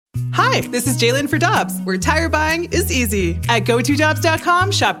Hi, this is Jalen for Dobbs, where tire buying is easy. At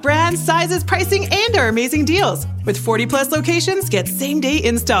GoToDobbs.com, shop brands, sizes, pricing, and our amazing deals. With 40-plus locations, get same-day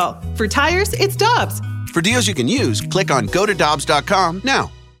install. For tires, it's Dobbs. For deals you can use, click on GoToDobbs.com now.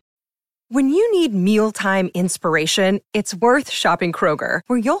 When you need mealtime inspiration, it's worth shopping Kroger,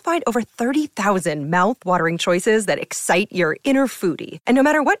 where you'll find over 30,000 mouth-watering choices that excite your inner foodie. And no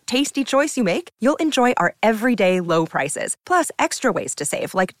matter what tasty choice you make, you'll enjoy our everyday low prices, plus extra ways to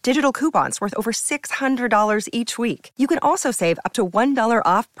save, like digital coupons worth over $600 each week. You can also save up to $1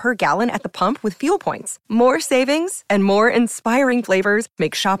 off per gallon at the pump with fuel points. More savings and more inspiring flavors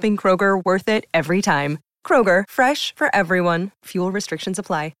make shopping Kroger worth it every time. Kroger, fresh for everyone. Fuel restrictions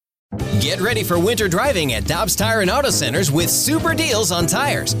apply. Get ready for winter driving at Dobbs Tire and Auto Centers with super deals on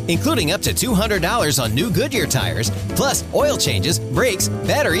tires, including up to $200 on new Goodyear tires, plus oil changes, brakes,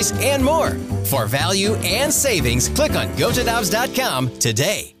 batteries, and more. For value and savings, click on GoToDobbs.com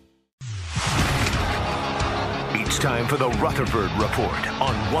today. It's time for the Rutherford Report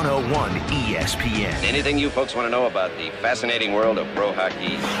on 101 ESPN. Anything you folks want to know about the fascinating world of pro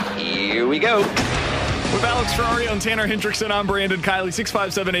hockey, here we go. With Alex Ferrario and Tanner Hendrickson, I'm Brandon Kiley.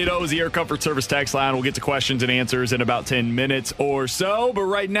 65780 is the Air Comfort Service text line. We'll get to questions and answers in about 10 minutes or so. But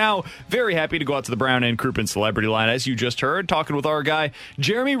right now, very happy to go out to the Brown and Crouppen Celebrity Line, as you just heard, talking with our guy,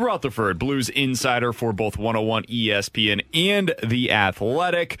 Jeremy Rutherford, Blues insider for both 101 ESPN and The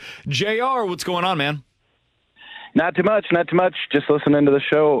Athletic. JR, what's going on, man? Not too much. Just listening to the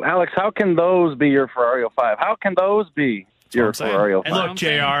show. Alex, how can those be your Ferrario 5? How can those be your Ferrario 5? And look,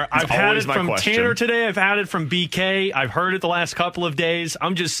 JR, I've had it from Tanner today. I've had it from BK. I've heard it the last couple of days.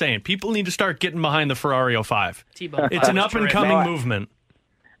 I'm just saying, people need to start getting behind the Ferrario 5. It's an up-and-coming movement.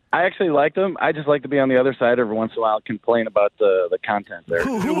 I actually like them. I just like to be on the other side every once in a while and complain about the content there.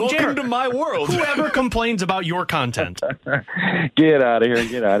 Welcome to my world. Whoever complains about your content. Get out of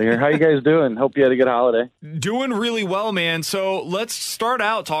here. How you guys doing? Hope you had a good holiday. Doing really well, man. So let's start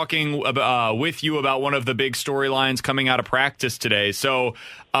out talking with you about one of the big storylines coming out of practice today. So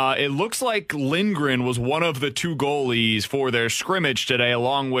it looks like Lindgren was one of the two goalies for their scrimmage today,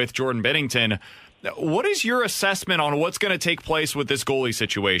 along with Jordan Binnington. What is your assessment on what's going to take place with this goalie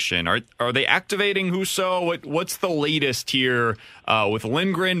situation? Are they activating Husso? What's the latest here with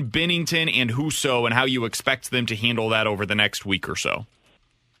Lindgren, Binnington, and Husso, and how you expect them to handle that over the next week or so?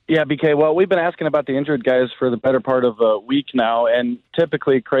 Yeah, BK, well, we've been asking about the injured guys for the better part of a week now, and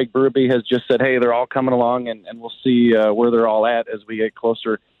typically Craig Berube has just said, hey, they're all coming along, and we'll see where they're all at as we get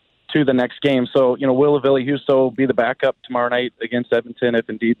closer to the next game. So, will Ville Husso be the backup tomorrow night against Edmonton if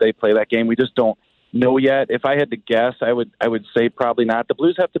indeed they play that game? We just don't know yet. If I had to guess, I would say probably not. The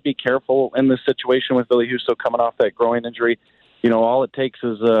Blues have to be careful in this situation with Ville Husso coming off that groin injury. All it takes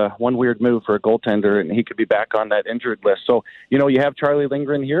is one weird move for a goaltender, and he could be back on that injured list. So, you have Charlie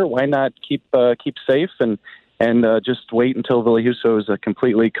Lindgren here. Why not keep safe and just wait until Ville Husso is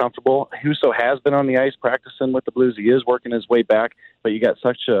completely comfortable? Husso has been on the ice practicing with the Blues. He is working his way back, but you got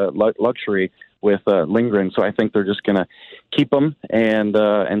such a luxury with Lindgren, so I think they're just going to keep him and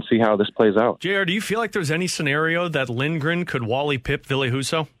see how this plays out. JR, do you feel like there's any scenario that Lindgren could Wally Pip Ville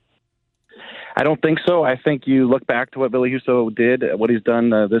Husso? I don't think so. I think you look back to what Ville Husso did, what he's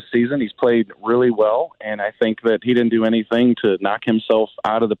done this season. He's played really well, and I think that he didn't do anything to knock himself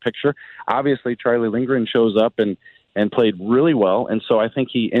out of the picture. Obviously, Charlie Lindgren shows up and played really well, and so I think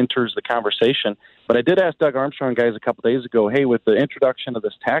he enters the conversation. But I did ask Doug Armstrong guys a couple days ago, hey, with the introduction of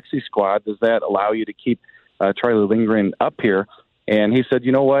this taxi squad, does that allow you to keep Charlie Lindgren up here? And he said,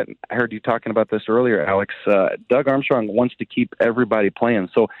 you know what? I heard you talking about this earlier, Alex. Doug Armstrong wants to keep everybody playing.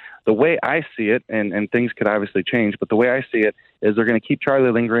 So the way I see it, and things could obviously change, but the way I see it is they're going to keep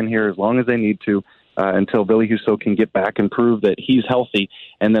Charlie Lindgren here as long as they need to until Ville Husso can get back and prove that he's healthy.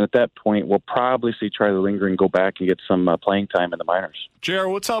 And then at that point, we'll probably see Charlie Lindgren go back and get some playing time in the minors. JR,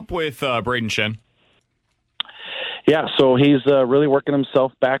 what's up with Brayden Schenn? Yeah, so he's really working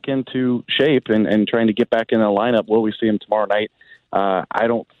himself back into shape and trying to get back in the lineup. Will we see him tomorrow night? I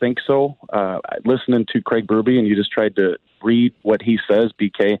don't think so. Listening to Craig Berube, and you just tried to read what he says,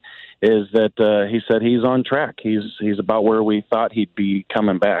 BK, is that he said he's on track. He's about where we thought he'd be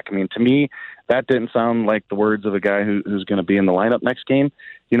coming back. I mean, to me, that didn't sound like the words of a guy who's going to be in the lineup next game,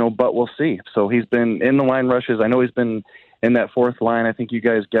 but we'll see. So he's been in the line rushes. I know he's been in that fourth line. I think you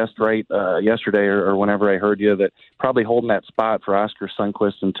guys guessed right yesterday or whenever I heard you that probably holding that spot for Oscar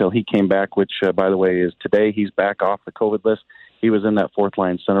Sundqvist until he came back, which, by the way, is today. He's back off the COVID list. he was in that fourth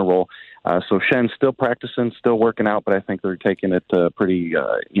line center role. So Schen's still practicing, still working out, but I think they're taking it pretty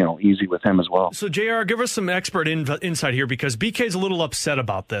easy with him as well. So JR, give us some expert insight here, because BK's a little upset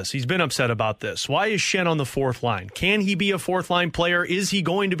about this. He's been upset about this. Why is Schenn on the fourth line? Can he be a fourth line player? Is he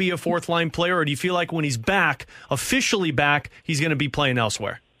going to be a fourth line player, or do you feel like when he's back, officially back, he's going to be playing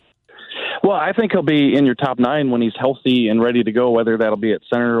elsewhere? Well, I think he'll be in your top 9 when he's healthy and ready to go, whether that'll be at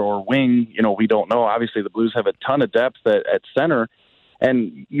center or wing. We don't know. Obviously, the Blues have a ton of depth at center,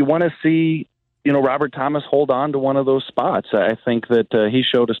 and you want to see, Robert Thomas hold on to one of those spots. I think that he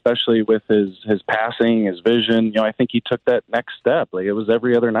showed, especially with his passing, his vision, I think he took that next step. Like, it was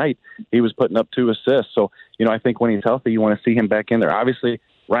every other night he was putting up 2 assists. So, I think when he's healthy, you want to see him back in there. Obviously,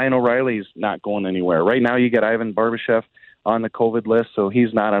 Ryan O'Reilly's not going anywhere. Right now, you get Ivan Barbashev on the COVID list, so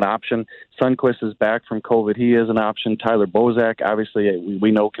he's not an option. Sundqvist is back from COVID. He is an option. Tyler Bozak, obviously,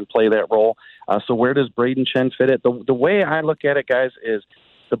 we know can play that role. So where does Brayden Schenn fit it? The way I look at it, guys, is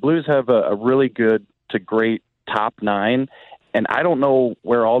the Blues have a really good to great top 9, and I don't know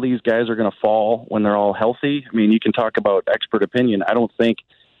where all these guys are going to fall when they're all healthy. I mean, you can talk about expert opinion. I don't think,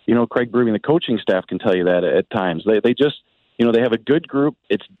 Craig Berube and the coaching staff can tell you that at times. They just, they have a good group.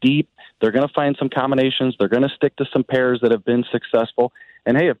 It's deep. They're going to find some combinations. They're going to stick to some pairs that have been successful.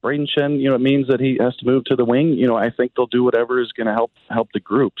 And, hey, if Brayden Schenn, it means that he has to move to the wing, I think they'll do whatever is going to help the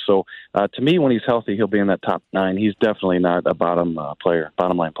group. So, to me, when he's healthy, he'll be in that top 9. He's definitely not a bottom line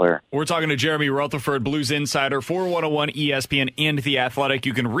player. We're talking to Jeremy Rutherford, Blues Insider for 101 ESPN and The Athletic.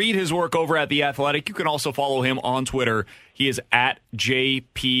 You can read his work over at The Athletic. You can also follow him on Twitter. He is at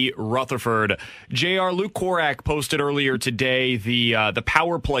JP Rutherford. JR, Luke Korak posted earlier today the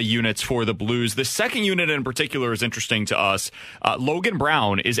power play units for the Blues. The second unit in particular is interesting to us. Logan Brown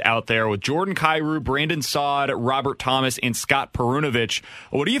is out there with Jordan Kyrou, Brandon Saad, Robert Thomas, and Scott Perunovich.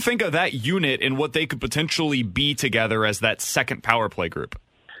 What do you think of that unit and what they could potentially be together as that second power play group?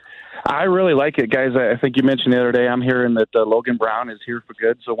 I really like it, guys. I think you mentioned the other day, I'm hearing that Logan Brown is here for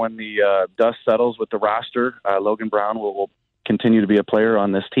good. So when the dust settles with the roster, Logan Brown will continue to be a player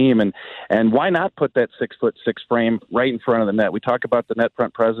on this team. And why not put that 6'6" frame right in front of the net? We talk about the net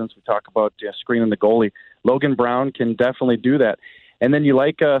front presence. We talk about screening the goalie. Logan Brown can definitely do that. And then you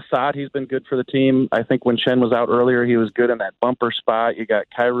like Saad. He's been good for the team. I think when Schenn was out earlier, he was good in that bumper spot. You got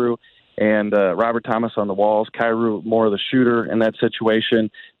Kyrou and Robert Thomas on the walls. Kyrou more of the shooter in that situation.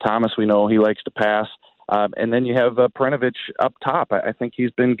 Thomas, we know he likes to pass. And then you have Perunovich up top. I think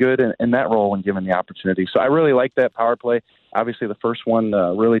he's been good in that role when given the opportunity. So I really like that power play. Obviously, the first one,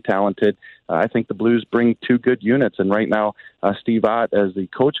 really talented. I think the Blues bring 2 good units. And right now, Steve Ott, as the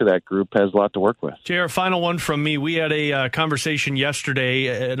coach of that group, has a lot to work with. JR, final one from me. We had a conversation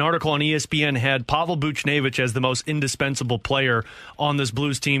yesterday. An article on ESPN had Pavel Buchnevich as the most indispensable player on this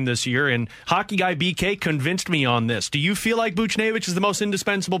Blues team this year. And Hockey Guy BK convinced me on this. Do you feel like Buchnevich is the most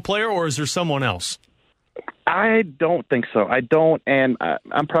indispensable player, or is there someone else? I don't think so. I don't, and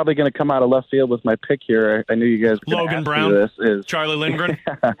I'm probably going to come out of left field with my pick here. I knew you guys were Logan Brown, this is Charlie Lindgren.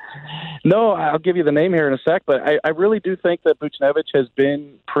 No, I'll give you the name here in a sec, but I really do think that Buchnevich has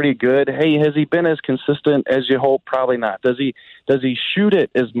been pretty good. Hey, has he been as consistent as you hope? Probably not. Does he shoot it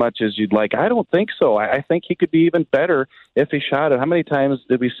as much as you'd like? I don't think so. I think he could be even better if he shot it. How many times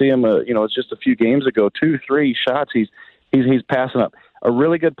did we see him? It's just a few games ago, 2-3 shots. He's passing up. A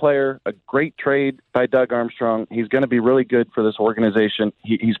really good player, a great trade by Doug Armstrong. He's going to be really good for this organization.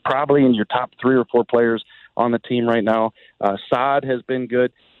 He's probably in your top 3 or 4 players on the team right now. Saad has been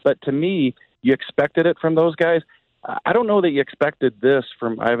good. But to me, you expected it from those guys. I don't know that you expected this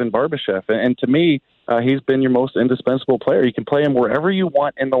from Ivan Barbashev. And to me, he's been your most indispensable player. You can play him wherever you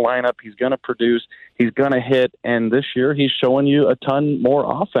want in the lineup. He's going to produce. He's going to hit. And this year, he's showing you a ton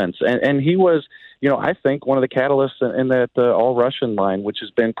more offense. And he was, I think one of the catalysts in that all-Russian line, which has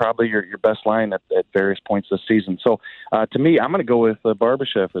been probably your best line at various points this season. So, to me, I'm going to go with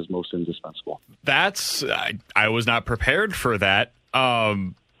Barbashev as most indispensable. I was not prepared for that.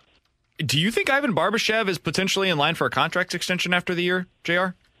 Do you think Ivan Barbashev is potentially in line for a contract extension after the year,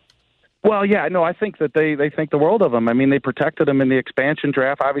 JR? Well, yeah, no, I think that they think the world of him. I mean, they protected him in the expansion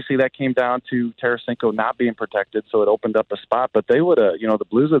draft. Obviously, that came down to Tarasenko not being protected, so it opened up a spot. But they would have, the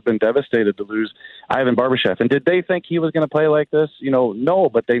Blues have been devastated to lose Ivan Barbashev. And did they think he was going to play like this? No,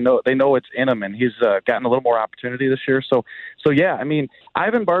 but they know it's in him, and he's gotten a little more opportunity this year. So yeah, I mean,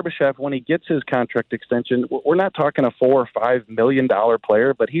 Ivan Barbashev, when he gets his contract extension, we're not talking a $4 or $5 million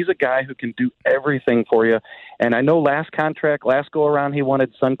player, but he's a guy who can do everything for you. And I know last go around, he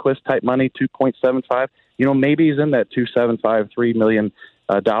wanted Sundqvist type money, 2.75. Maybe he's in that $2.75, $3 million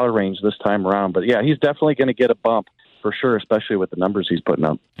range this time around. But yeah, he's definitely going to get a bump for sure, especially with the numbers he's putting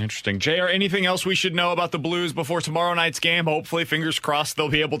up. Interesting. JR, anything else we should know about the Blues before tomorrow night's game? Hopefully, fingers crossed, they'll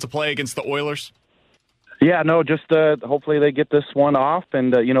be able to play against the Oilers. Yeah, no, just hopefully they get this one off.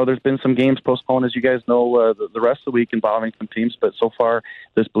 And, there's been some games postponed, as you guys know, the rest of the week involving some teams. But so far,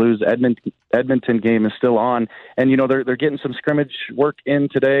 this Blues Edmonton game is still on. And, they're getting some scrimmage work in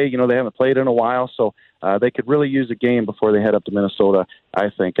today. They haven't played in a while. So they could really use a game before they head up to Minnesota, I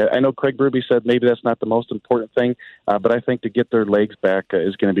think. I know Craig Berube said maybe that's not the most important thing, but I think to get their legs back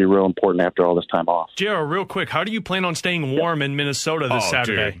is going to be real important after all this time off. JR, real quick, how do you plan on staying warm in Minnesota this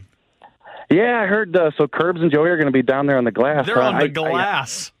Saturday? Dude. Yeah, I heard so Curbs and Joey are going to be down there on the glass. They're on the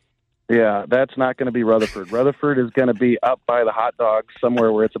glass. Yeah, that's not going to be Rutherford. Rutherford is going to be up by the hot dogs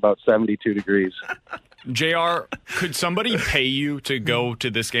somewhere where it's about 72 degrees. JR, could somebody pay you to go to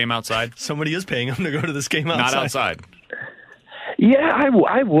this game outside? Somebody is paying him to go to this game outside. Not outside. Yeah,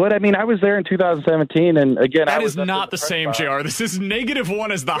 I would. I mean, I was there in 2017, and again, that is not the same, JR. This is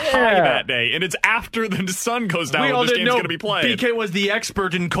 -1 as the high that day, and it's after the sun goes down when this game's going to be played. BK was the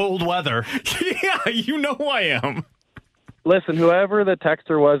expert in cold weather. Yeah, you know who I am. Listen, whoever the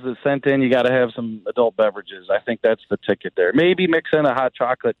texter was that sent in, you got to have some adult beverages. I think that's the ticket there. Maybe mix in a hot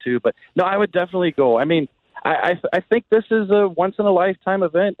chocolate too, but no, I would definitely go. I mean, I think this is a once-in-a-lifetime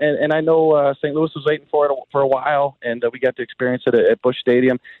event, and I know St. Louis was waiting for it for a while, and we got to experience it at Busch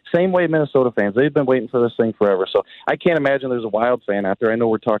Stadium. Same way Minnesota fans. They've been waiting for this thing forever, so I can't imagine there's a Wild fan out there. I know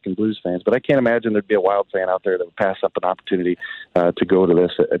we're talking Blues fans, but I can't imagine there'd be a Wild fan out there that would pass up an opportunity to go to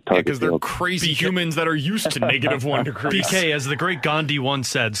this at Target Field. Because they're crazy humans that are used to -1 degrees. BK, as the great Gandhi once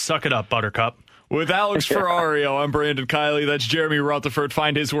said, suck it up, Buttercup. With Alex Ferrario, I'm Brandon Kiley. That's Jeremy Rutherford.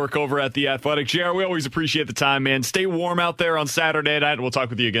 Find his work over at The Athletic. JR, we always appreciate the time, man. Stay warm out there on Saturday night, and we'll talk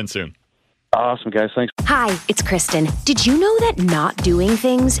with you again soon. Awesome, guys. Thanks. Hi, it's Kristen. Did you know that not doing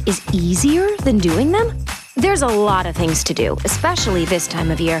things is easier than doing them? There's a lot of things to do, especially this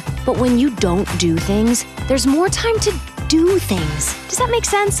time of year. But when you don't do things, there's more time to do things. Does that make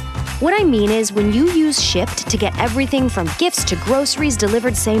sense? What I mean is, when you use Shipt to get everything from gifts to groceries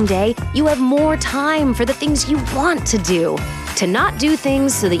delivered same day, you have more time for the things you want to do. To not do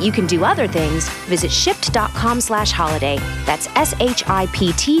things so that you can do other things, visit shipt.com/holiday. That's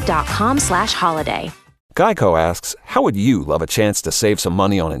SHIPT.com/holiday. Geico asks, how would you love a chance to save some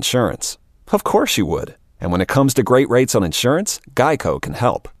money on insurance? Of course you would. And when it comes to great rates on insurance, Geico can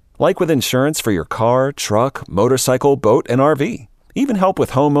help. Like with insurance for your car, truck, motorcycle, boat, and RV. Even help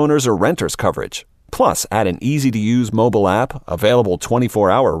with homeowners or renters coverage. Plus, add an easy-to-use mobile app, available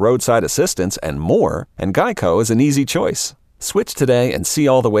 24-hour roadside assistance, and more, and Geico is an easy choice. Switch today and see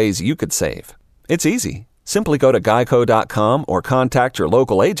all the ways you could save. It's easy. Simply go to geico.com or contact your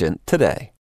local agent today.